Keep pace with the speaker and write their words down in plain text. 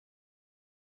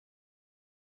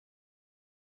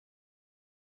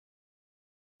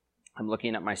I'm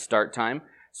looking at my start time,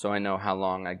 so I know how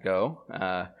long I go.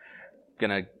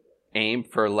 Gonna aim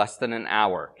for less than an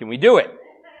hour. Can we do it?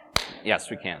 Yes,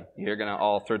 we can. You're gonna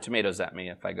all throw tomatoes at me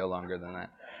if I go longer than that.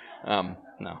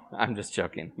 No, I'm just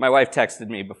joking. My wife texted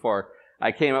me before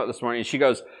I came out this morning. She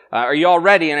goes, are you all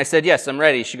ready? And I said, yes, I'm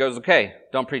ready. She goes, okay,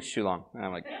 don't preach too long. And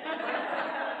I'm like,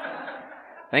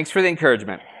 thanks for the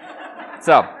encouragement.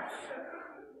 So,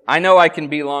 I know I can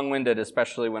be long-winded,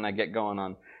 especially when I get going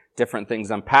on different things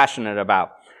I'm passionate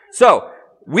about. So,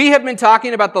 we have been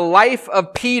talking about the life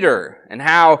of Peter and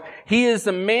how he is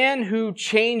a man who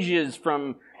changes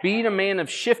from being a man of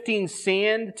shifting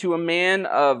sand to a man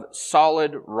of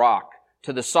solid rock,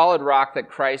 to the solid rock that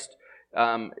Christ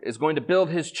is going to build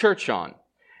his church on.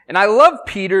 And I love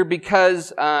Peter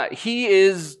because he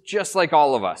is just like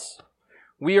all of us.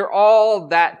 We are all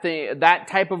that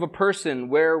type of a person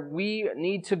where we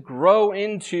need to grow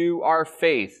into our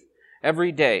faith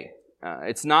every day.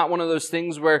 It's not one of those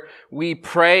things where we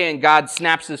pray and God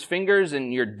snaps his fingers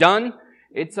and you're done.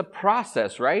 It's a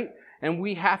process, right? And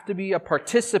we have to be a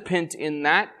participant in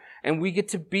that, and we get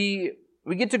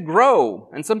to grow.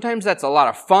 And sometimes that's a lot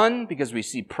of fun because we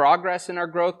see progress in our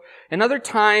growth. And other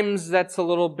times that's a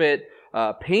little bit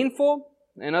painful,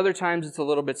 and other times it's a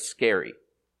little bit scary.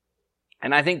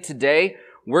 And I think today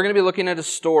we're going to be looking at a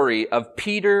story of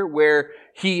Peter where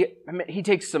he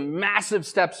takes some massive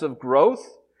steps of growth,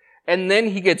 and then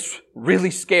he gets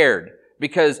really scared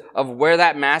because of where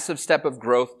that massive step of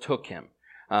growth took him.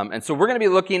 And so we're going to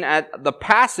be looking at the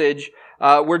passage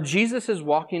where Jesus is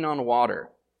walking on water.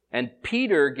 And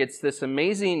Peter gets this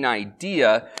amazing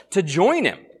idea to join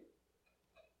him.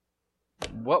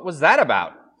 What was that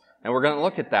about? And we're going to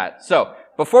look at that. So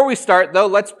before we start, though,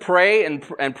 let's pray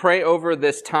and pray over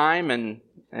this time and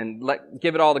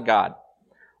give it all to God.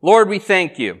 Lord, we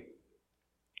thank you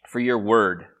for your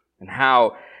word and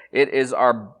how it is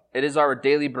our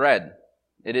daily bread.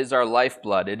 It is our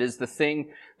lifeblood. It is the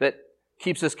thing that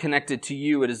keeps us connected to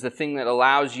you. It is the thing that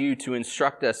allows you to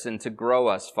instruct us and to grow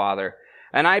us, Father.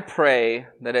 And I pray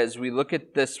that as we look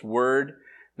at this word,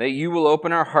 that you will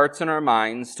open our hearts and our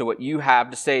minds to what you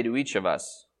have to say to each of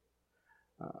us.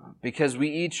 Because we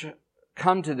each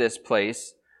come to this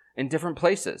place in different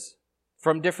places,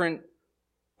 from different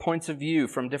points of view,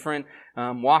 from different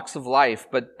walks of life.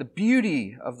 But the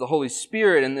beauty of the Holy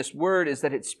Spirit in this word is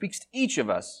that it speaks to each of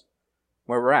us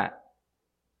where we're at.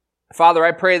 Father,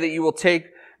 I pray that you will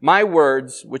take my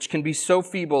words, which can be so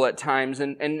feeble at times,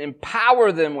 and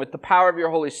empower them with the power of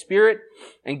your Holy Spirit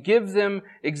and give them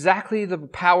exactly the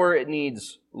power it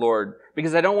needs, Lord,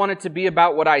 because I don't want it to be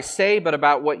about what I say, but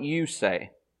about what you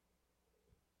say.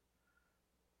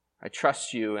 I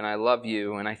trust you and I love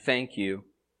you and I thank you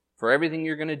for everything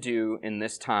you're going to do in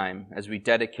this time as we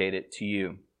dedicate it to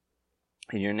you.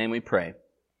 In your name we pray.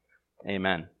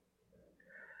 Amen.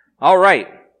 All right.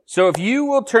 So if you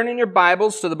will turn in your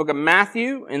Bibles to the book of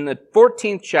Matthew in the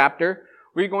 14th chapter,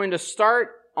 we're going to start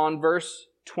on verse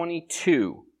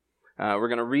 22. We're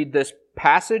going to read this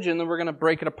passage and then we're going to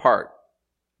break it apart.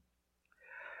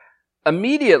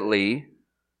 Immediately,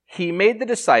 he made the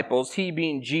disciples, he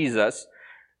being Jesus,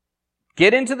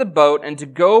 get into the boat and to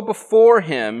go before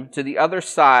him to the other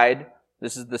side.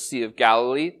 This is the Sea of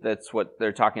Galilee. That's what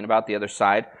they're talking about, the other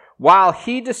side. While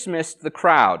he dismissed the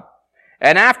crowd.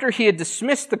 And after he had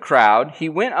dismissed the crowd, he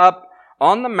went up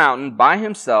on the mountain by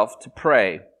himself to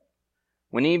pray.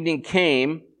 When evening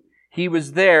came, he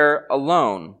was there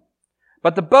alone.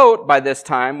 But the boat by this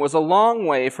time was a long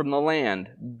way from the land,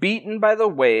 beaten by the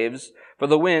waves, for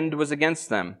the wind was against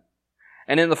them.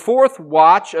 And in the fourth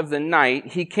watch of the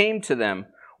night, he came to them,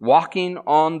 walking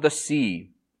on the sea.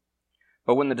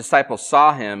 But when the disciples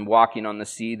saw him walking on the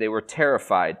sea, they were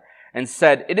terrified and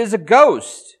said, "It is a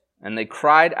ghost!" And they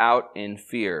cried out in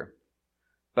fear.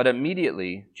 But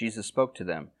immediately Jesus spoke to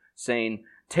them, saying,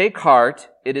 "Take heart,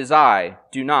 it is I.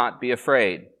 Do not be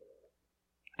afraid."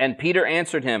 And Peter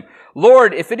answered him,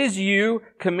 "Lord, if it is you,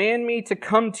 command me to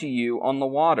come to you on the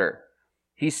water."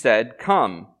 He said,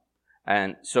 "Come."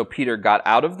 And so Peter got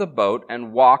out of the boat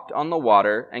and walked on the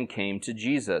water and came to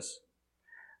Jesus.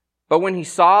 But when he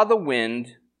saw the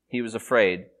wind, he was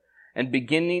afraid. And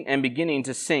beginning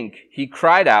to sink, he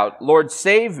cried out, "Lord,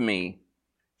 save me."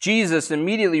 Jesus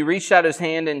immediately reached out his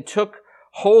hand and took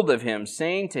hold of him,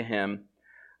 saying to him,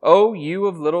 "O you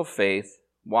of little faith,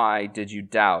 why did you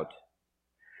doubt?"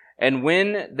 And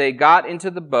when they got into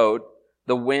the boat,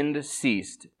 the wind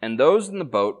ceased, and those in the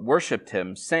boat worshipped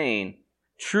him, saying,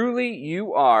 "Truly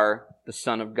you are the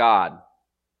Son of God."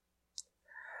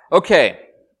 Okay,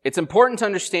 it's important to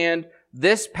understand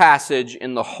this passage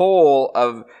in the whole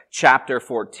of chapter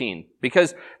 14,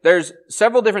 because there's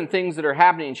several different things that are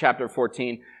happening in chapter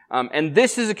 14. And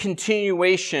this is a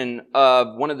continuation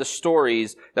of one of the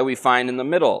stories that we find in the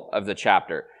middle of the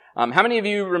chapter. How many of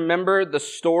you remember the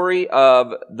story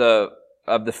of the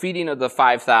feeding of the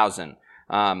 5,000?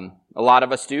 A lot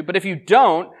of us do. But if you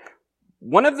don't,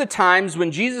 one of the times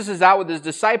when Jesus is out with his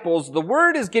disciples, the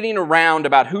word is getting around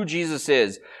about who Jesus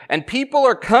is. And people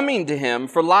are coming to him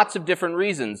for lots of different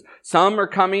reasons. Some are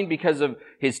coming because of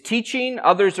his teaching.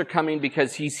 Others are coming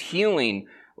because he's healing.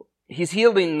 He's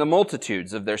healing the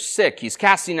multitudes of their sick. He's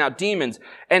casting out demons.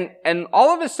 And all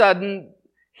of a sudden,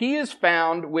 he is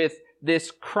found with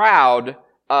this crowd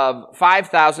of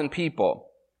 5,000 people.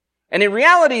 And in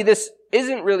reality, this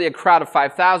isn't really a crowd of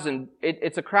 5,000.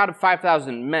 It's a crowd of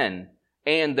 5,000 men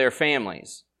and their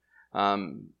families.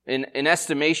 In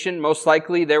estimation, most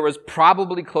likely there was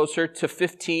probably closer to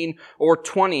 15 or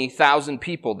 20,000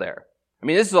 people there. I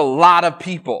mean, this is a lot of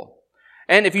people.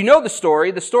 And if you know the story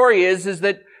is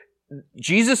that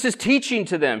Jesus is teaching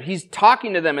to them. He's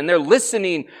talking to them and they're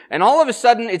listening. And all of a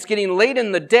sudden it's getting late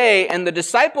in the day and the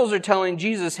disciples are telling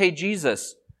Jesus, hey,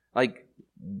 Jesus, like,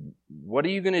 what are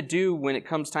you going to do when it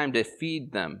comes time to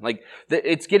feed them? Like,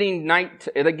 it's getting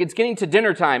it's getting to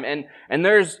dinner time and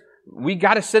we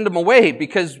got to send them away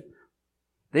because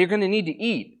they're going to need to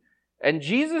eat. And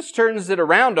Jesus turns it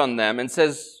around on them and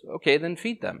says, okay, then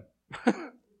feed them.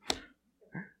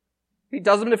 He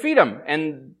tells them to feed them.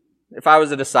 And if I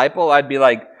was a disciple, I'd be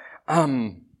like,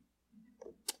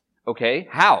 okay,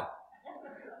 how?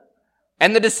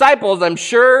 And the disciples, I'm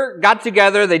sure, got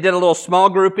together. They did a little small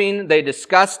grouping. They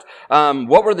discussed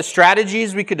what were the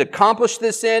strategies we could accomplish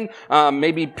this in.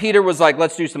 Maybe Peter was like,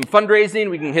 let's do some fundraising.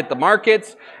 We can hit the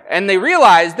markets. And they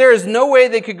realized there is no way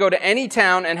they could go to any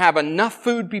town and have enough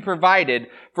food be provided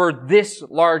for this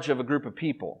large of a group of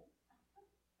people.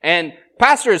 And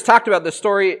Pastor has talked about this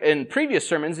story in previous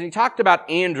sermons, and he talked about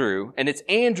Andrew, and it's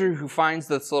Andrew who finds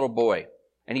this little boy.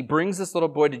 And he brings this little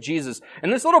boy to Jesus.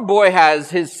 And this little boy has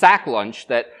his sack lunch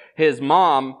that his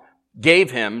mom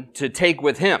gave him to take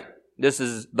with him. This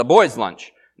is the boy's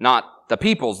lunch, not the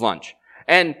people's lunch.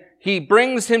 And he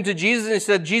brings him to Jesus and he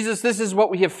said, Jesus, this is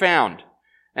what we have found.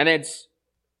 And it's,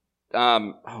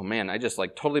 oh man, I just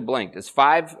like totally blanked. It's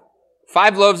five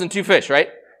loaves and 2 fish, right?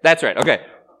 That's right. Okay.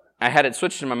 I had it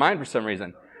switched in my mind for some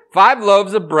reason. 5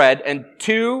 loaves of bread and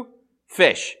 2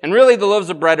 fish. And really the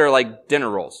loaves of bread are like dinner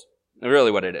rolls.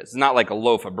 Really what it is. It's not like a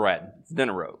loaf of bread. It's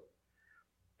dinner roll.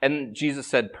 And Jesus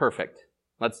said, perfect.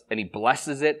 And he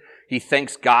blesses it. He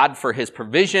thanks God for his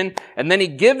provision. And then he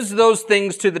gives those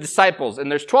things to the disciples. And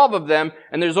there's 12 of them,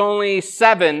 and there's only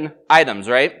 7 items,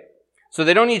 right? So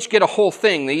they don't each get a whole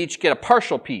thing. They each get a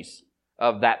partial piece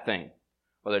of that thing.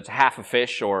 Whether it's half a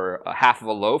fish or a half of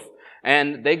a loaf.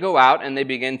 And they go out and they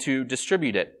begin to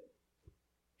distribute it.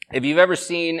 If you've ever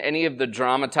seen any of the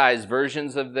dramatized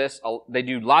versions of this, they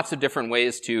do lots of different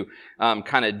ways to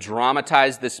kind of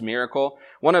dramatize this miracle.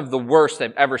 One of the worst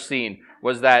I've ever seen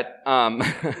was that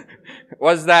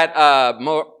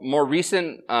more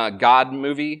recent God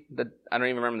movie that I don't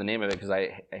even remember the name of it because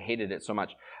I hated it so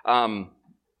much.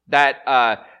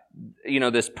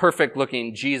 This perfect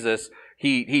looking Jesus,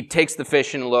 he takes the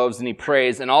fish and loaves and he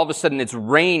prays, and all of a sudden it's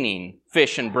raining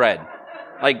fish and bread.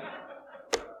 Like,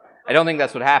 I don't think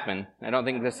that's what happened. I don't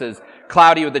think this is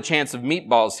cloudy with a chance of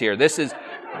meatballs here. This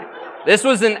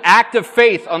was an act of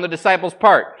faith on the disciples'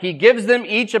 part. He gives them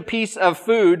each a piece of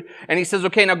food, and he says,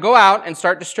 okay, now go out and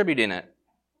start distributing it.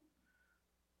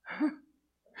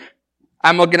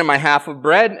 I'm looking at my half of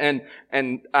bread,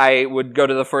 and I would go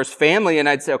to the first family, and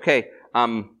I'd say, okay,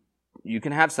 you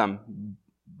can have some,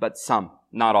 but some,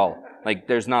 not all. Like,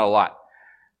 there's not a lot.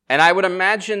 And I would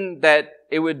imagine that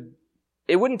it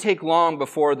wouldn't take long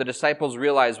before the disciples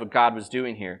realized what God was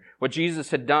doing here, what Jesus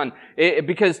had done.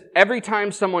 Because every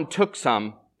time someone took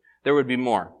some, there would be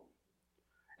more.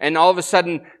 And all of a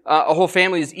sudden, a whole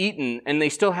family is eaten, and they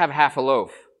still have half a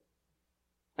loaf.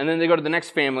 And then they go to the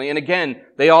next family, and again,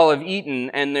 they all have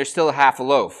eaten, and there's still half a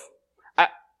loaf.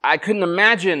 I couldn't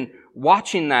imagine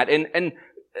watching that. And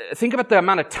think about the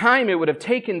amount of time it would have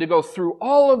taken to go through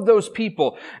all of those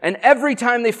people. And every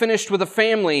time they finished with a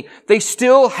family, they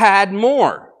still had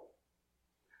more.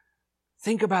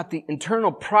 Think about the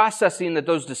internal processing that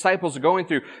those disciples are going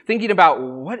through, thinking about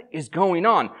what is going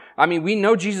on. I mean, we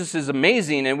know Jesus is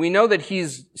amazing, and we know that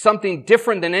he's something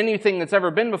different than anything that's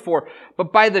ever been before.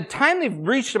 But by the time they've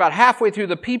reached about halfway through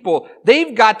the people,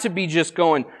 they've got to be just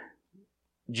going,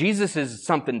 Jesus is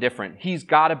something different. He's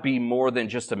got to be more than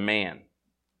just a man.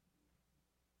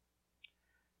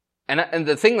 And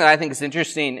the thing that I think is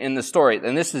interesting in the story,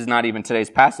 and this is not even today's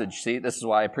passage, see, this is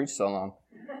why I preach so long,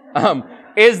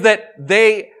 is that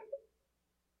the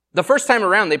first time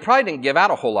around, they probably didn't give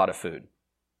out a whole lot of food.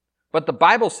 But the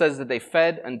Bible says that they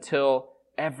fed until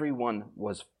everyone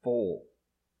was full.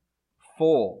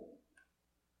 Full.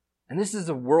 And this is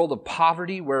a world of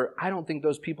poverty where I don't think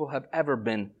those people have ever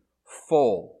been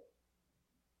full.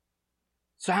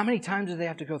 So how many times do they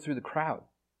have to go through the crowd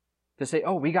to say,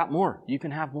 oh, we got more, you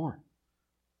can have more?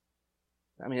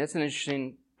 I mean, that's an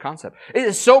interesting concept. It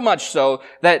is so much so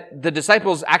that the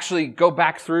disciples actually go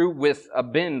back through with a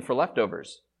bin for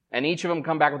leftovers. And each of them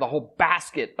come back with a whole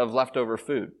basket of leftover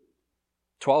food.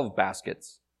 12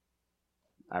 baskets.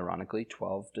 Ironically,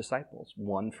 12 disciples,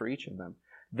 one for each of them.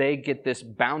 They get this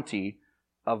bounty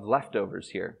of leftovers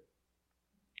here.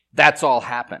 That's all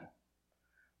happen.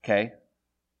 Okay?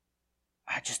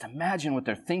 I just imagine what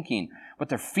they're thinking, what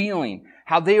they're feeling,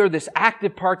 how they are this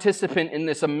active participant in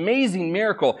this amazing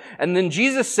miracle. And then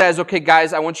Jesus says, okay,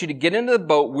 guys, I want you to get into the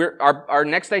boat. Our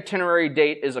next itinerary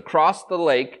date is across the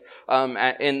lake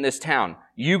in this town.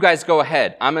 You guys go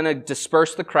ahead. I'm going to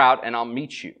disperse the crowd and I'll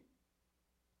meet you.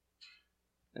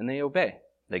 And they obey.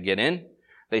 They get in.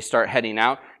 They start heading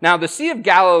out. Now, the Sea of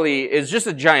Galilee is just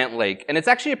a giant lake, and it's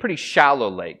actually a pretty shallow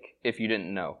lake, if you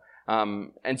didn't know.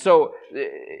 And so,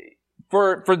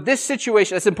 for this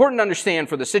situation, it's important to understand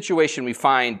for the situation we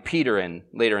find Peter in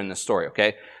later in the story,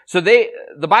 okay? So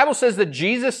the Bible says that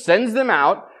Jesus sends them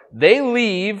out, they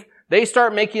leave, they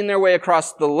start making their way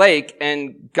across the lake,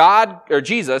 and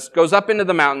Jesus goes up into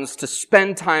the mountains to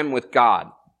spend time with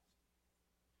God.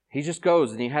 He just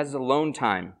goes and he has alone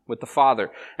time with the Father.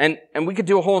 And we could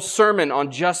do a whole sermon on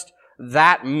just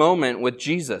that moment with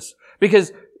Jesus.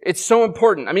 Because it's so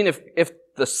important. I mean, if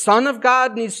the Son of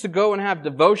God needs to go and have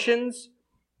devotions,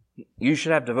 you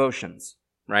should have devotions,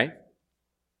 right?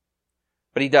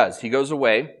 But he does. He goes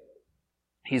away.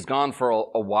 He's gone for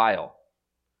a while.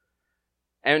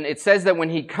 And it says that when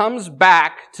he comes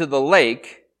back to the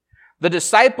lake, the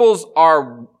disciples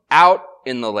are out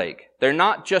in the lake. They're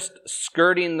not just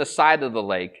skirting the side of the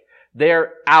lake.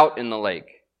 They're out in the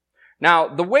lake. Now,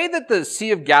 the way that the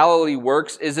Sea of Galilee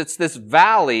works is it's this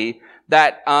valley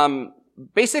that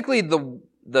basically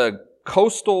the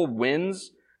coastal winds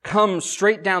come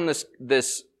straight down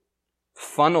this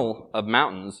funnel of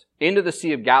mountains into the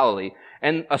Sea of Galilee.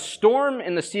 And a storm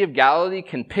in the Sea of Galilee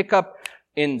can pick up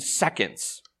in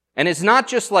seconds. And it's not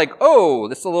just like, oh,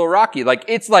 this is a little rocky. Like,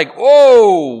 it's like,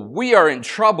 oh, we are in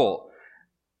trouble.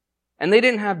 And they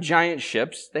didn't have giant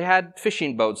ships. They had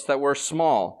fishing boats that were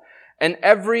small. And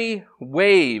every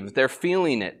wave, they're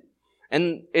feeling it.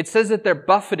 And it says that they're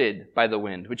buffeted by the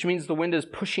wind, which means the wind is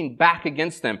pushing back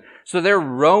against them. So they're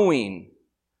rowing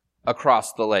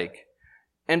across the lake.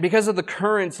 And because of the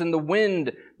currents and the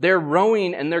wind, they're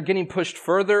rowing and they're getting pushed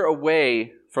further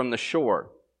away from the shore.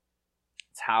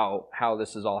 It's how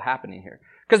this is all happening here.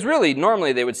 Because really,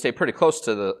 normally they would stay pretty close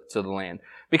to the land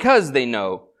because they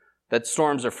know that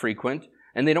storms are frequent,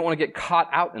 and they don't want to get caught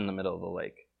out in the middle of the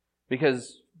lake.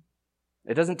 Because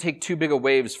it doesn't take too big of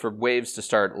waves for waves to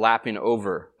start lapping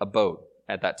over a boat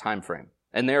at that time frame.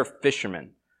 And they're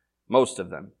fishermen, most of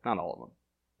them, not all of them.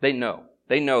 They know.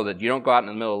 They know that you don't go out in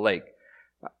the middle of the lake.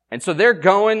 And so they're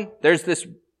going, there's this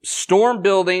storm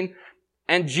building,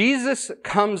 and Jesus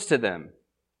comes to them.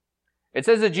 It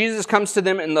says that Jesus comes to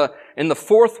them in the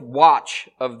fourth watch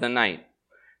of the night.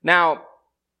 Now,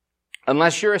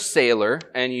 unless you're a sailor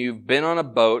and you've been on a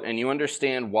boat and you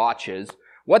understand watches,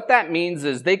 what that means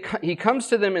is he comes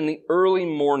to them in the early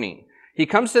morning. He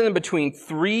comes to them between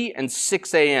 3 and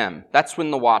 6 a.m. That's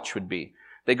when the watch would be.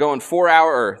 They go in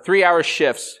 3-hour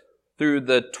shifts through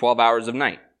the 12 hours of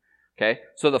night. Okay?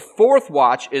 So the fourth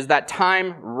watch is that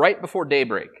time right before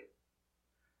daybreak.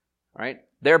 All right?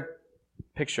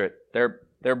 Picture it.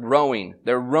 They're rowing.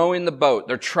 They're rowing the boat.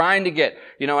 They're trying to get,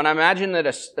 and I imagine that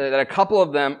a couple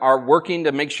of them are working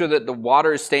to make sure that the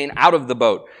water is staying out of the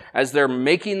boat as they're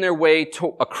making their way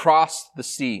across the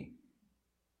sea.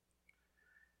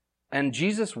 And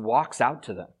Jesus walks out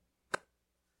to them.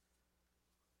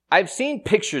 I've seen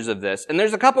pictures of this, and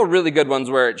there's a couple really good ones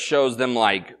where it shows them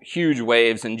like huge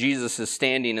waves, and Jesus is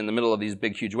standing in the middle of these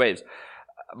big, huge waves.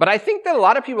 But I think that a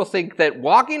lot of people think that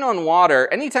walking on water,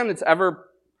 anytime it's ever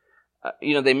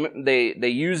they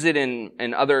use it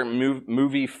in other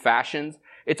movie fashions.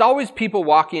 It's always people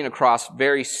walking across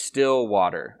very still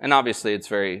water. And obviously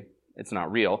it's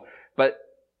not real, but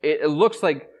it looks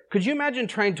like, could you imagine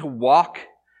trying to walk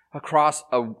across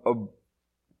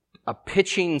a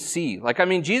pitching sea?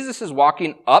 Jesus is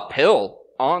walking uphill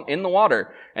in the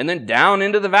water and then down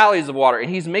into the valleys of water,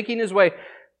 and he's making his way.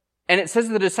 And it says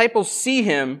the disciples see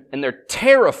him and they're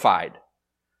terrified.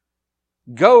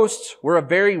 Ghosts were a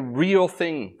very real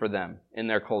thing for them in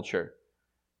their culture.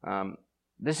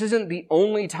 This isn't the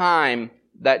only time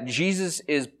that Jesus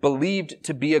is believed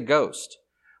to be a ghost.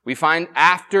 We find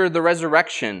after the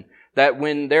resurrection that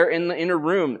when they're in the inner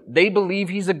room, they believe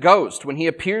he's a ghost when he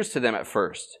appears to them at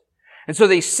first. And so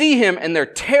they see him and they're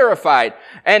terrified.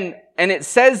 And it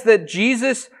says that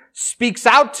Jesus speaks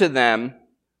out to them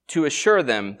to assure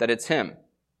them that it's him.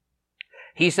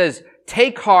 He says,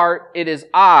 "Take heart, it is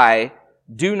I,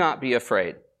 do not be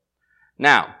afraid."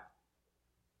 Now,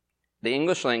 the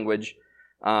English language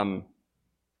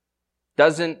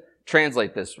doesn't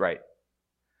translate this right.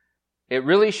 It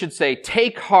really should say,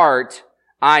 "Take heart,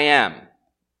 I am."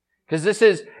 Because this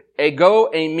is ego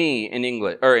eimi in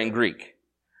English, or in Greek.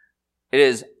 It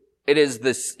is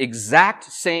this exact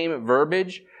same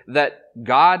verbiage that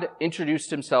God introduced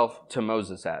himself to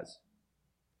Moses as.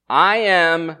 I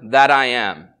am that I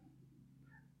am.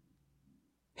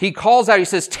 He calls out, he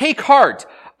says, "Take heart,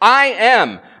 I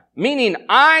am," meaning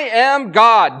I am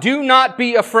God, do not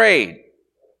be afraid.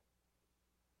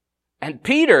 And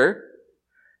Peter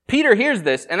hears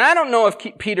this, and I don't know if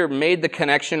Peter made the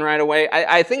connection right away.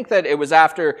 I think that it was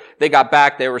after they got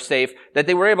back, they were safe, that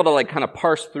they were able to kind of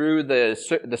parse through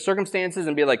the circumstances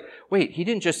and be like, wait, he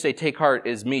didn't just say, "Take heart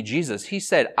is me, Jesus." He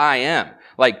said, "I am."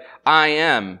 I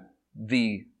am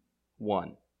the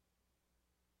one.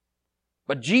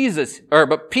 But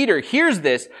Peter hears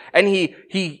this, and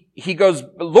he goes,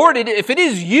 "Lord, if it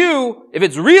is you, if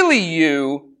it's really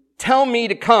you, tell me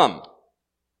to come."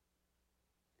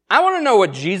 I want to know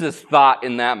what Jesus thought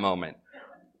in that moment.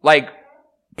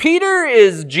 Peter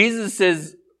is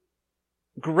Jesus's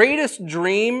greatest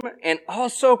dream and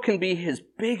also can be his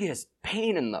biggest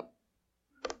pain in the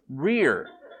rear.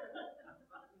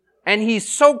 And he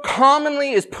so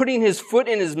commonly is putting his foot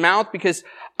in his mouth because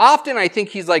often I think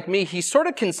he's like me. He sort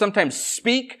of can sometimes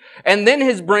speak and then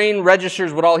his brain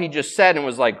registers what all he just said and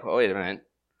was like, "Oh, wait a minute.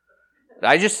 Did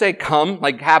I just say come?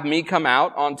 Have me come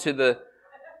out onto the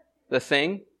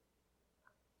thing?"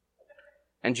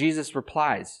 And Jesus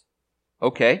replies,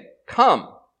 "Okay,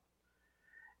 come."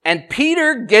 And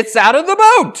Peter gets out of the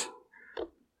boat.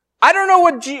 I don't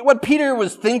know what Peter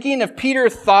was thinking. If Peter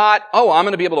thought, "Oh, I'm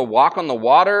going to be able to walk on the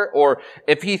water," or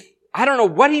I don't know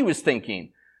what he was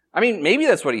thinking. I mean, maybe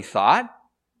that's what he thought.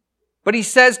 But he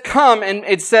says, "Come," and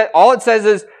all it says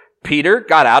is, Peter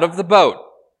got out of the boat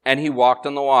and he walked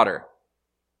on the water.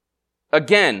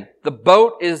 Again, the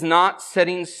boat is not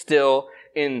sitting still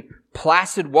in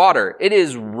placid water. It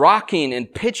is rocking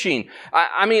and pitching.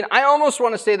 I almost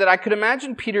want to say that I could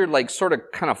imagine Peter sort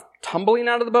of kind of tumbling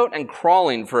out of the boat and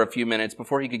crawling for a few minutes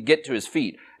before he could get to his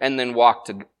feet and then walk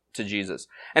to Jesus.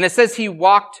 And it says he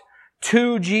walked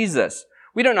to Jesus.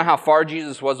 We don't know how far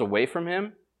Jesus was away from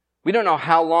him. We don't know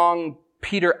how long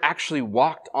Peter actually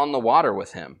walked on the water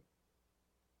with him.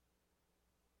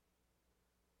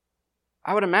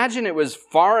 I would imagine it was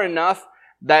far enough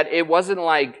that it wasn't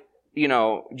like,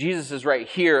 Jesus is right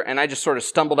here and I just sort of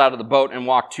stumbled out of the boat and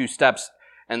walked 2 steps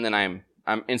and then I'm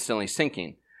instantly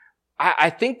sinking. I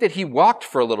think that he walked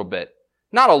for a little bit,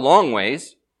 not a long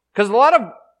ways, because a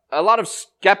lot of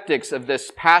skeptics of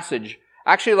this passage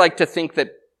actually like to think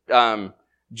that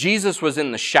Jesus was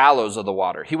in the shallows of the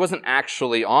water. He wasn't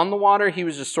actually on the water. He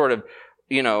was just sort of,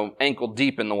 ankle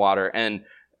deep in the water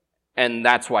and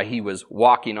that's why he was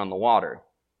walking on the water.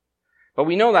 But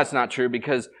we know that's not true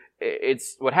because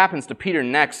it's what happens to Peter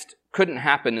next couldn't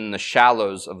happen in the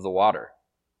shallows of the water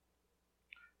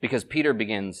because Peter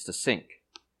begins to sink.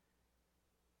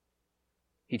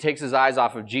 He takes his eyes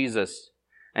off of Jesus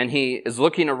and he is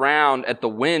looking around at the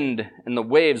wind and the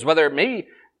waves,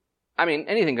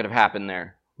 anything could have happened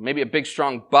there. Maybe a big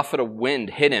strong buffet of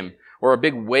wind hit him or a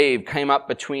big wave came up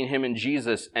between him and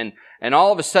Jesus and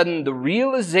all of a sudden the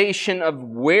realization of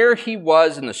where he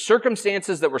was and the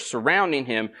circumstances that were surrounding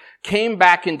him came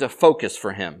back into focus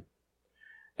for him.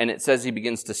 And it says he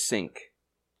begins to sink.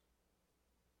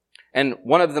 And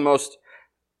one of the most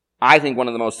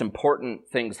important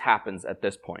things happens at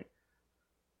this point.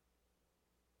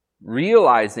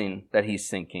 Realizing that he's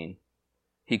sinking,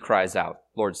 he cries out,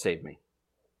 "Lord, save me."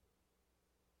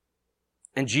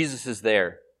 And Jesus is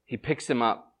there. He picks him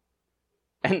up.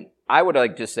 And I would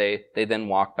like to say they then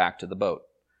walk back to the boat.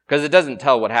 Because it doesn't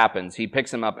tell what happens. He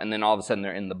picks him up and then all of a sudden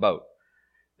they're in the boat.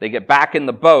 They get back in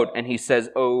the boat and he says,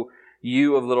 "Oh,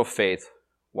 you of little faith,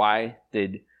 why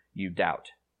did you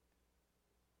doubt?"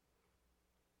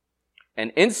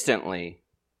 And instantly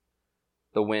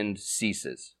the wind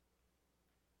ceases.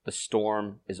 The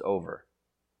storm is over.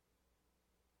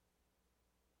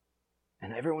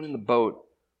 And everyone in the boat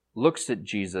looks at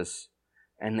Jesus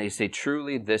and they say,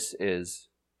 "Truly, this is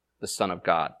the Son of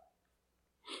God."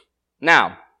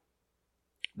 Now,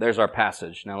 there's our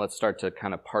passage. Now let's start to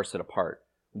kind of parse it apart.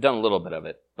 We've done a little bit of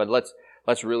it, but let's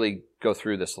really go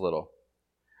through this a little.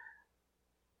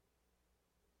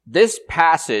 this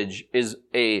passage is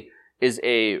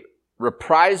a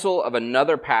reprisal of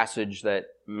another passage that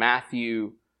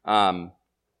Matthew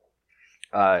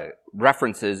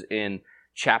references in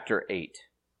chapter 8,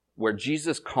 where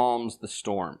Jesus calms the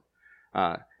storm.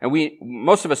 And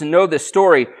most of us know this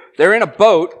story. They're in a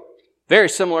boat, very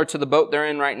similar to the boat they're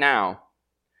in right now.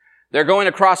 They're going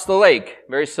across the lake,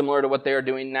 very similar to what they are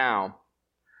doing now.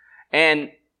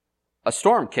 And a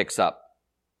storm kicks up,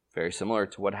 very similar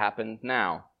to what happened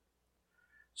now.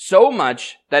 So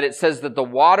much that it says that the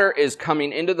water is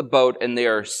coming into the boat and they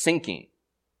are sinking.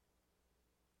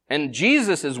 And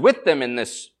Jesus is with them in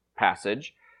this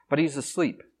passage, but he's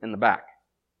asleep in the back.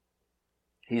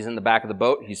 He's in the back of the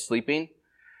boat, he's sleeping.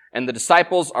 And the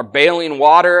disciples are bailing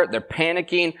water, they're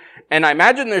panicking. And I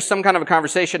imagine there's some kind of a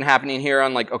conversation happening here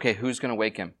on like, okay, who's going to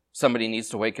wake him? Somebody needs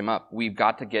to wake him up. We've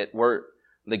got to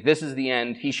this is the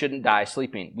end. He shouldn't die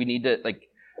sleeping. We need to,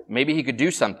 maybe he could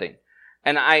do something.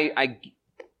 And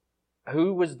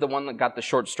who was the one that got the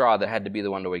short straw that had to be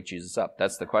the one to wake Jesus up?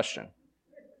 That's the question.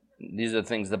 These are the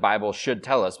things the Bible should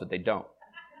tell us, but they don't.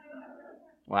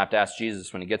 We'll have to ask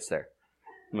Jesus when he gets there,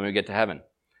 when we get to heaven.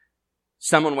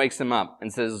 Someone wakes him up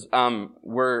and says,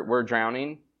 we're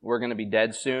drowning. We're going to be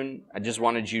dead soon. I just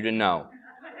wanted you to know.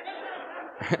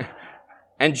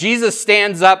 And Jesus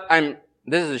stands up.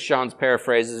 This is Sean's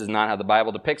paraphrase. This is not how the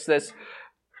Bible depicts this.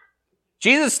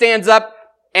 Jesus stands up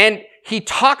and he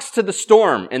talks to the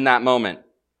storm in that moment.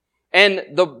 And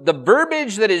the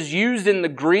verbiage that is used in the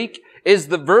Greek is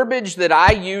the verbiage that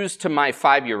I use to my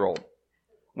 5-year-old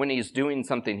when he's doing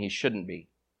something he shouldn't be.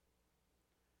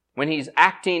 When he's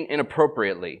acting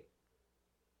inappropriately.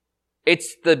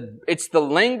 It's the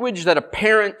language that a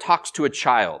parent talks to a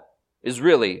child is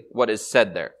really what is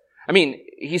said there. I mean,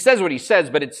 he says what he says,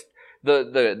 but it's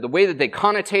the way that they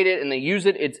connotate it and they use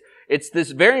it, it's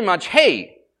this very much,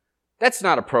 hey, that's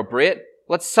not appropriate.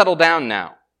 Let's settle down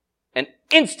now. And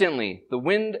instantly, the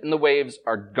wind and the waves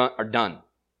are done.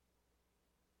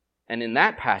 And in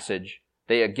that passage,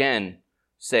 they again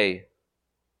say,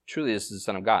 truly this is the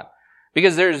Son of God.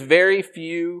 Because there's very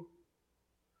few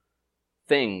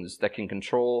things that can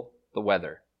control the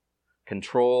weather,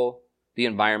 control the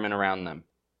environment around them.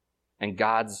 And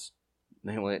God's,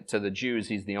 to the Jews,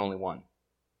 he's the only one.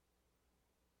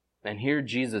 And here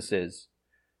Jesus is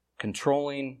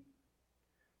controlling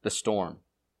the storm.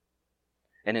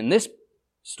 And in this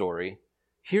story,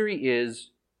 here he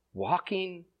is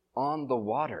walking on the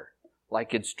water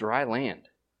like it's dry land.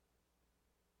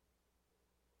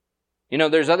 You know,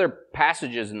 there's other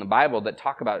passages in the Bible that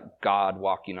talk about God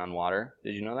walking on water.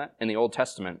 Did you know that? In the Old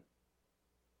Testament.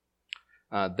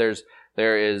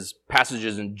 There is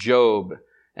passages in Job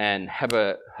and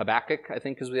Habakkuk, I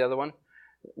think is the other one,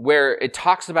 where it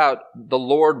talks about the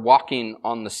Lord walking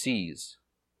on the seas.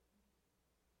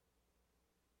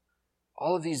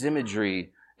 All of these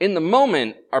imagery in the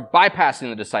moment are bypassing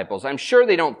the disciples. I'm sure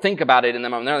they don't think about it in the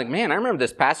moment. They're like, man, I remember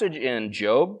this passage in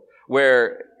Job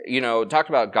where, it talked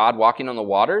about God walking on the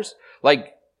waters.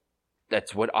 Like,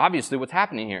 that's obviously what's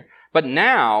happening here. But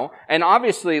now, and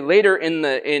obviously later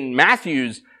in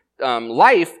Matthew's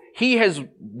life, he has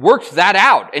worked that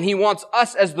out. And he wants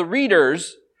us as the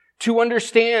readers to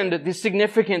understand the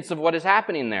significance of what is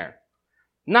happening there.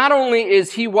 Not only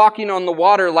is he walking on the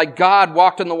water like God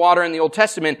walked on the water in the Old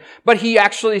Testament, but he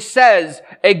actually says,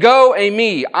 ego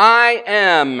eimi, I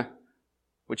am,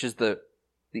 which is the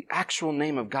actual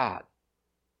name of God.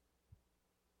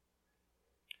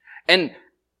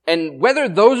 And whether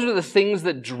those are the things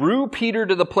that drew Peter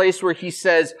to the place where he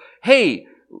says, hey,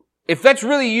 if that's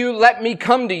really you, let me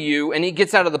come to you, and he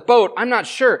gets out of the boat, I'm not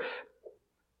sure.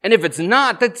 And if it's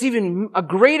not, that's even a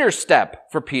greater step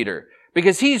for Peter,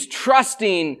 because he's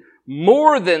trusting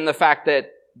more than the fact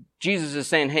that Jesus is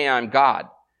saying, hey, I'm God.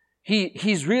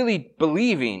 He's really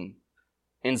believing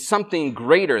in something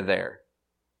greater there.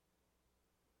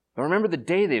 But remember the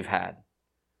day they've had.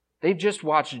 They've just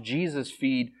watched Jesus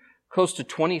feed close to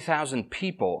 20,000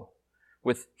 people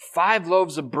with 5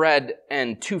 loaves of bread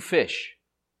and 2 fish.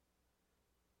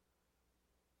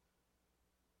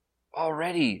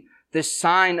 Already, this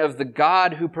sign of the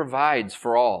God who provides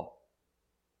for all.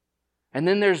 And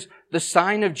then there's the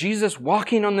sign of Jesus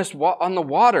walking on the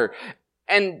water.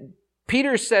 And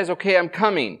Peter says, okay, I'm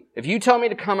coming. If you tell me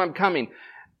to come, I'm coming.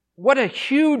 What a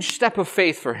huge step of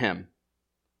faith for him.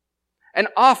 And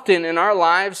often in our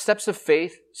lives, steps of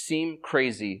faith seem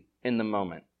crazy in the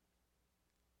moment.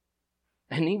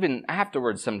 And even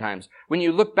afterwards sometimes, when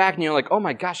you look back and you're like, oh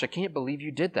my gosh, I can't believe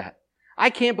you did that.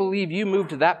 I can't believe you moved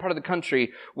to that part of the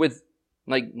country with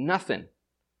nothing.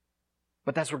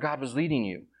 But that's where God was leading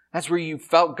you. That's where you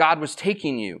felt God was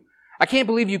taking you. I can't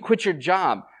believe you quit your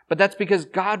job. But that's because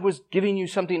God was giving you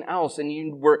something else,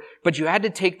 but you had to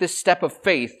take this step of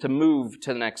faith to move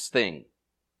to the next thing.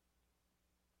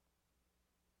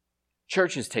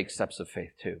 Churches take steps of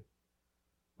faith too.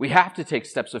 We have to take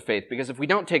steps of faith, because if we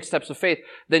don't take steps of faith,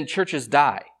 then churches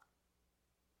die.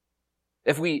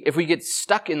 If we get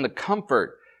stuck in the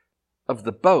comfort of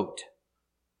the boat,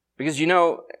 because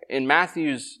in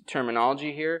Matthew's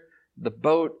terminology here, the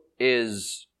boat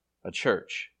is a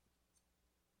church.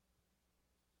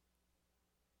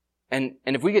 And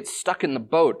if we get stuck in the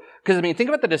boat, because think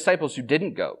about the disciples who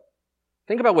didn't go.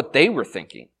 Think about what they were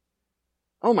thinking.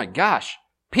 Oh my gosh,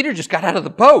 Peter just got out of the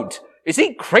boat. Is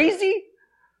he crazy?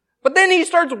 But then he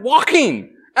starts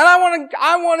walking. And I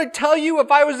want to tell you,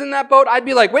 if I was in that boat, I'd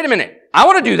be like, wait a minute, I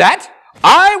want to do that.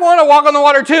 I want to walk on the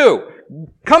water too.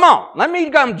 Come on, let me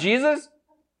come, Jesus.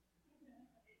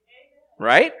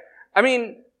 Right?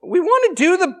 We want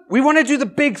to do the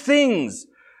big things.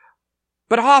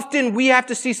 But often we have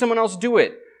to see someone else do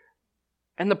it.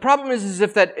 And the problem is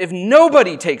if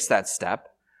nobody takes that step,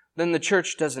 then the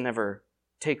church doesn't ever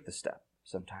take the step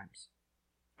sometimes.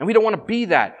 And we don't want to be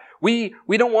that. We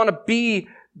don't want to be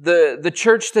the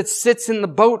church that sits in the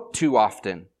boat too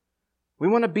often. We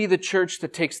want to be the church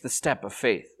that takes the step of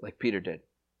faith, like Peter did.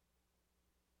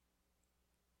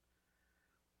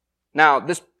 Now,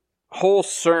 this whole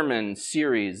sermon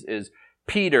series is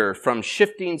Peter from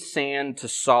shifting sand to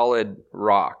solid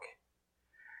rock.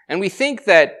 And we think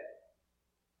that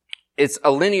it's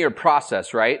a linear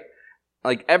process, right?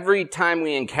 Like every time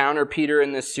we encounter Peter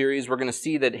in this series, we're going to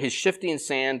see that his shifting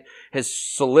sand has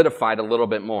solidified a little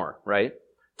bit more, right?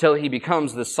 Till he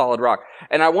becomes this solid rock.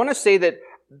 And I want to say that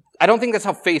I don't think that's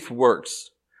how faith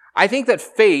works. I think that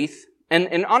faith,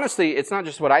 and honestly, it's not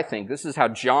just what I think. This is how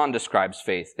John describes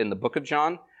faith in the book of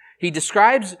John. He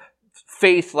describes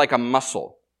faith like a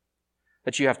muscle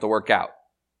that you have to work out.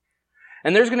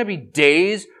 And there's going to be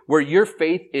days where your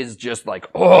faith is just like,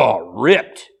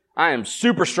 ripped. I am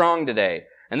super strong today.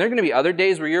 And there are going to be other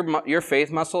days where your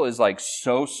faith muscle is like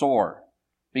so sore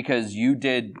because you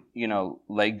did,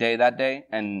 leg day that day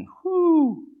and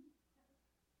whoo,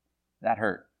 that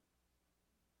hurt.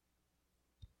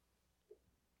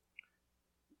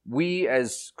 We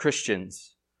as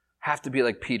Christians have to be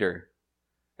like Peter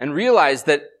and realize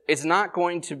that it's not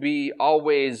going to be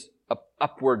always an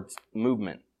upward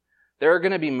movement. There are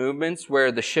going to be movements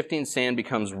where the shifting sand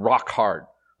becomes rock hard.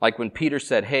 Like when Peter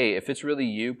said, hey, if it's really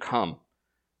you, come.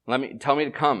 Tell me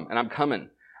to come, and I'm coming.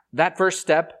 That first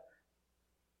step,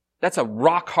 that's a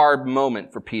rock hard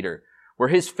moment for Peter, where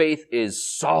his faith is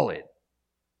solid.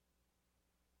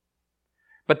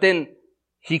 But then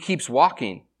he keeps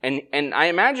walking. And I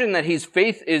imagine that his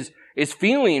faith is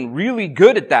feeling really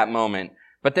good at that moment.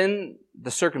 But then the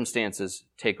circumstances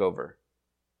take over.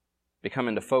 They come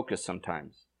into focus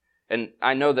sometimes. And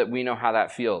I know that we know how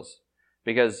that feels.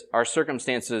 Because our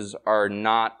circumstances are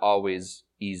not always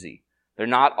easy. They're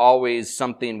not always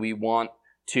something we want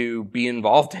to be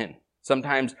involved in.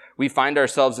 Sometimes we find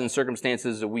ourselves in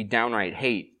circumstances that we downright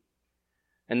hate.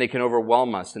 And they can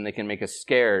overwhelm us, and they can make us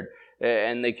scared,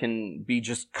 and they can be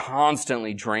just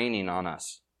constantly draining on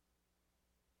us.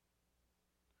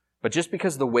 But just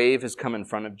because the wave has come in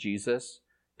front of Jesus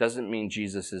doesn't mean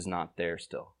Jesus is not there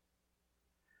still.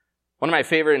 One of my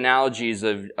favorite analogies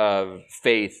of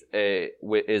faith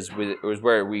is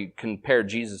where we compare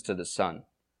Jesus to the sun.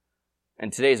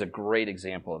 And today is a great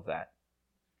example of that.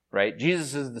 Right?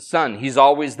 Jesus is the sun. He's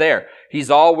always there. He's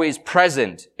always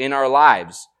present in our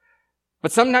lives.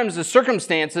 But sometimes the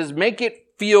circumstances make it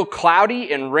feel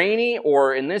cloudy and rainy,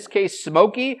 or in this case,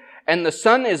 smoky, and the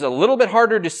sun is a little bit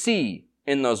harder to see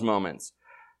in those moments.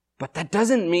 But that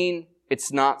doesn't mean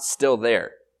it's not still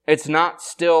there. It's not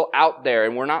still out there,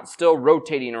 and we're not still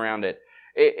rotating around it.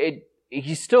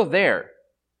 He's still there.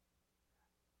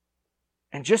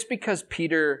 And just because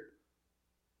Peter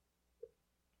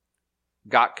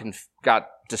got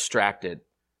distracted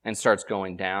and starts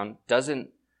going down doesn't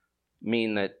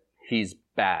mean that he's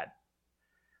bad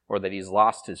or that he's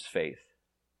lost his faith.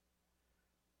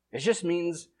 It just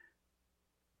means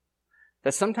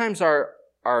that sometimes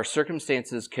our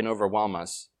circumstances can overwhelm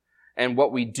us. And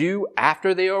what we do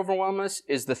after they overwhelm us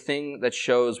is the thing that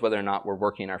shows whether or not we're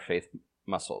working our faith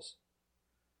muscles.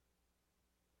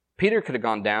 Peter could have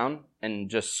gone down and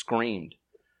just screamed.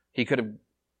 He could have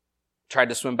tried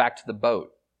to swim back to the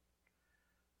boat.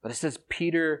 But it says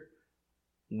Peter,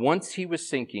 once he was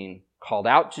sinking, called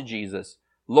out to Jesus,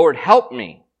 Lord, help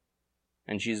me.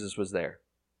 And Jesus was there.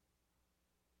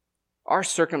 Our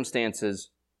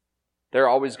circumstances, they're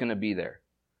always going to be there.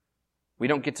 We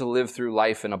don't get to live through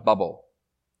life in a bubble,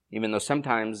 even though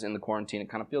sometimes in the quarantine it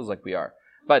kind of feels like we are.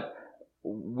 But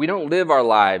we don't live our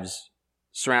lives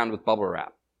surrounded with bubble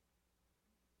wrap,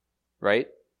 right?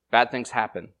 Bad things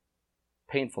happen.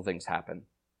 Painful things happen.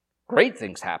 Great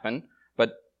things happen,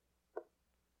 but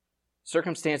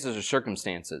circumstances are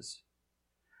circumstances.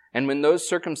 And when those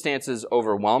circumstances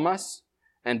overwhelm us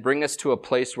and bring us to a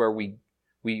place where we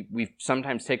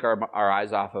sometimes take our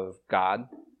eyes off of God,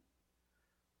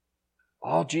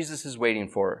 all Jesus is waiting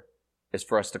for is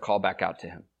for us to call back out to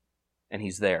him. And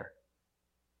he's there.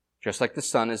 Just like the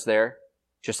Son is there,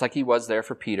 just like he was there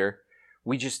for Peter,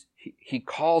 he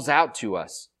calls out to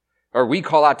us, or we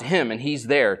call out to him, and he's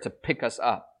there to pick us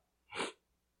up.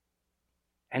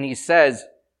 And he says,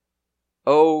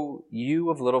 "Oh, you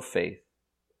of little faith,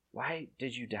 why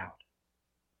did you doubt?"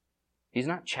 He's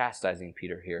not chastising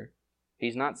Peter here.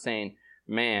 He's not saying,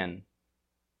 "Man,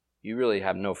 you really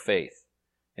have no faith."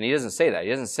 And he doesn't say that. He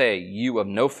doesn't say, "You of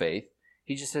no faith."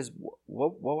 He just says,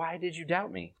 "Why did you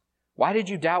doubt me? Why did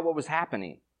you doubt what was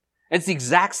happening?" And it's the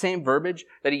exact same verbiage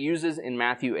that he uses in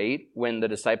Matthew 8 when the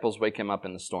disciples wake him up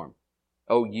in the storm.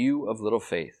 "Oh, you of little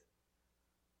faith."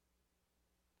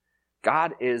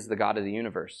 God is the God of the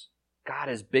universe. God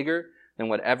is bigger than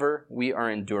whatever we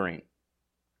are enduring.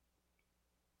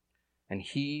 And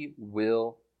he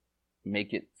will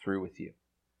make it through with you.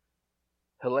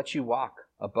 He'll let you walk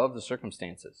above the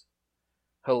circumstances.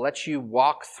 He'll let you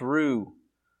walk through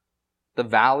the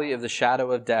valley of the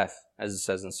shadow of death, as it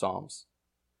says in Psalms.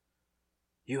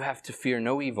 You have to fear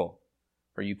no evil,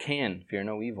 or you can fear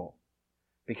no evil,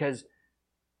 because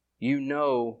you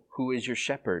know who is your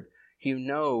shepherd. You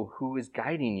know who is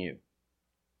guiding you.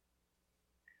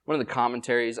 One of the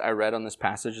commentaries I read on this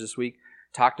passage this week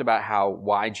talked about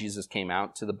why Jesus came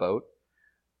out to the boat.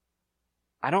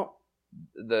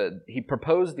 He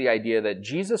proposed the idea that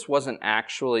Jesus wasn't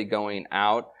actually going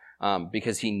out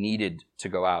because he needed to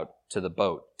go out to the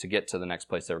boat to get to the next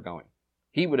place they were going.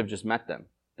 He would have just met them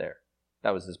there.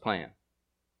 That was his plan.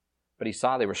 But he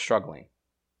saw they were struggling.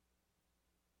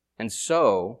 And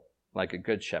so, like a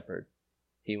good shepherd,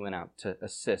 he went out to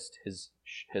assist his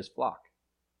flock.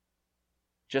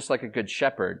 Just like a good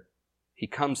shepherd, he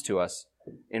comes to us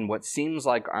in what seems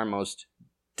like our most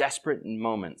desperate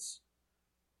moments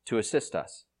to assist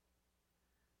us.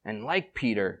 And like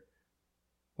Peter,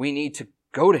 we need to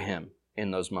go to him in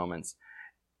those moments.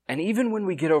 And even when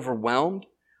we get overwhelmed,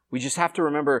 we just have to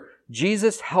remember,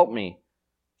 Jesus, help me.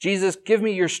 Jesus, give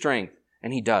me your strength.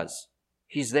 And he does.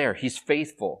 He's there. He's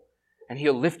faithful. And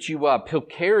he'll lift you up. He'll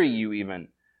carry you even.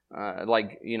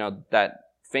 That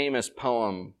famous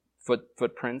poem,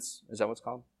 Footprints. Is that what it's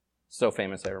called? So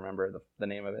famous, I remember the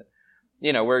name of it.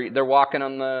 Where they're walking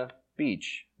on the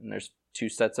beach. And there's two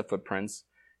sets of footprints,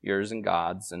 yours and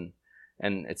God's. And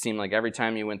it seemed like every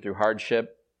time you went through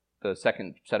hardship, the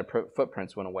second set of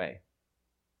footprints went away.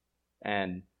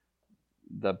 And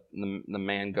the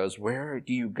man goes, "Where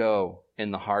do you go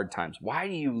in the hard times? Why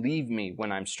do you leave me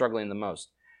when I'm struggling the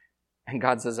most?" And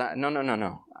God says,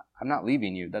 No. I'm not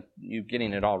leaving you. You're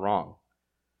getting it all wrong.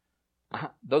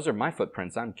 Those are my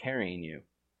footprints. I'm carrying you.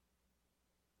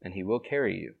 And he will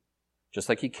carry you. Just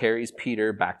like he carries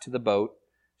Peter back to the boat,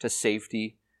 to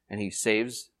safety, and he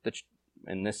saves,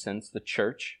 in this sense, the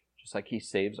church, just like he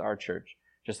saves our church,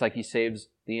 just like he saves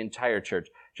the entire church,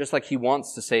 just like he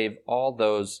wants to save all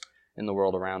those in the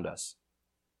world around us.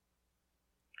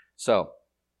 So,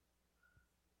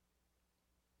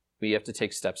 we have to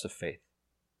take steps of faith.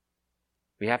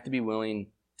 We have to be willing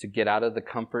to get out of the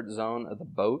comfort zone of the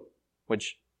boat,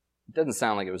 which doesn't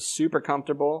sound like it was super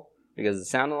comfortable, because it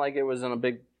sounded like it was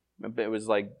it was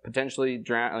like potentially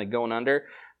going under,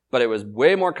 but it was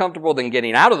way more comfortable than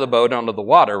getting out of the boat onto the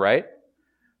water, right?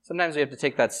 Sometimes we have to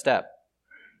take that step.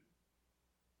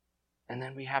 And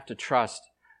then we have to trust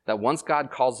that once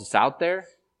God calls us out there,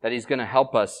 that he's going to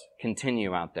help us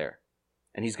continue out there.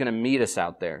 And he's going to meet us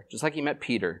out there, just like he met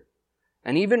Peter.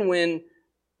 And even when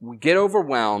we get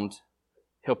overwhelmed,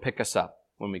 he'll pick us up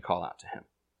when we call out to him.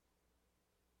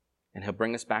 And he'll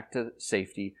bring us back to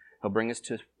safety. He'll bring us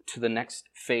to the next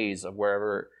phase of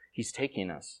wherever he's taking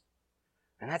us.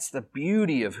 And that's the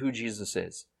beauty of who Jesus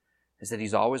is that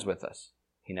he's always with us.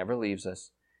 He never leaves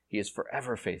us. He is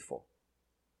forever faithful.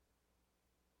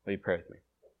 Will you pray with me?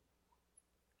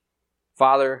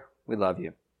 Father, we love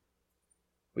you.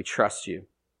 We trust you.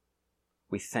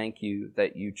 We thank you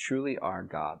that you truly are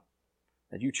God,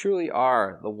 that you truly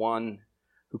are the one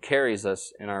who carries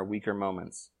us in our weaker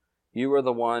moments. You are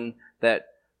the one that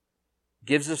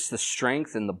gives us the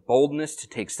strength and the boldness to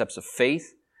take steps of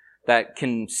faith that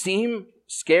can seem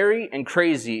scary and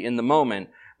crazy in the moment,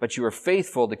 but you are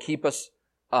faithful to keep us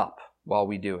up while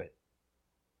we do it.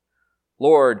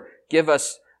 Lord, give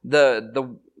us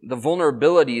the the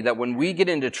vulnerability that when we get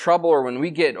into trouble or when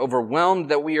we get overwhelmed,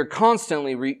 that we are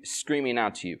constantly screaming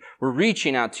out to you. We're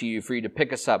reaching out to you for you to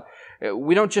pick us up.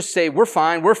 We don't just say, we're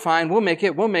fine, we'll make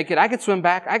it, I can swim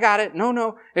back, I got it.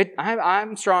 No,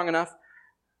 I'm strong enough.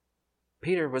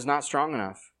 Peter was not strong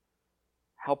enough.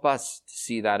 Help us to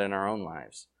see that in our own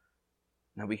lives.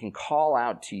 That we can call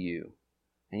out to you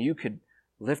and you could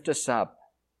lift us up,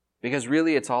 because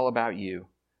really it's all about you.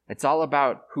 It's all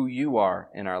about who you are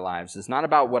in our lives. It's not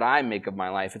about what I make of my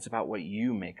life. It's about what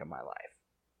you make of my life.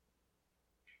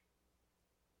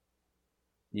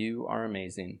 You are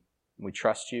amazing. We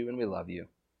trust you and we love you.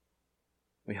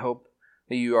 We hope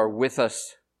that you are with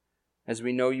us as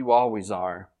we know you always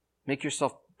are. Make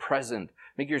yourself present.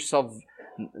 Make yourself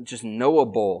just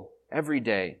knowable every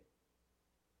day.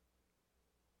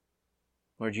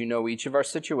 Lord, you know each of our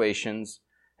situations,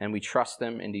 and we trust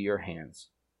them into your hands.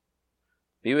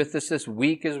 Be with us this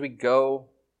week as we go.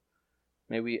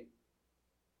 May we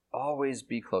always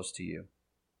be close to you.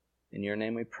 In your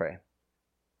name we pray.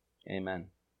 Amen.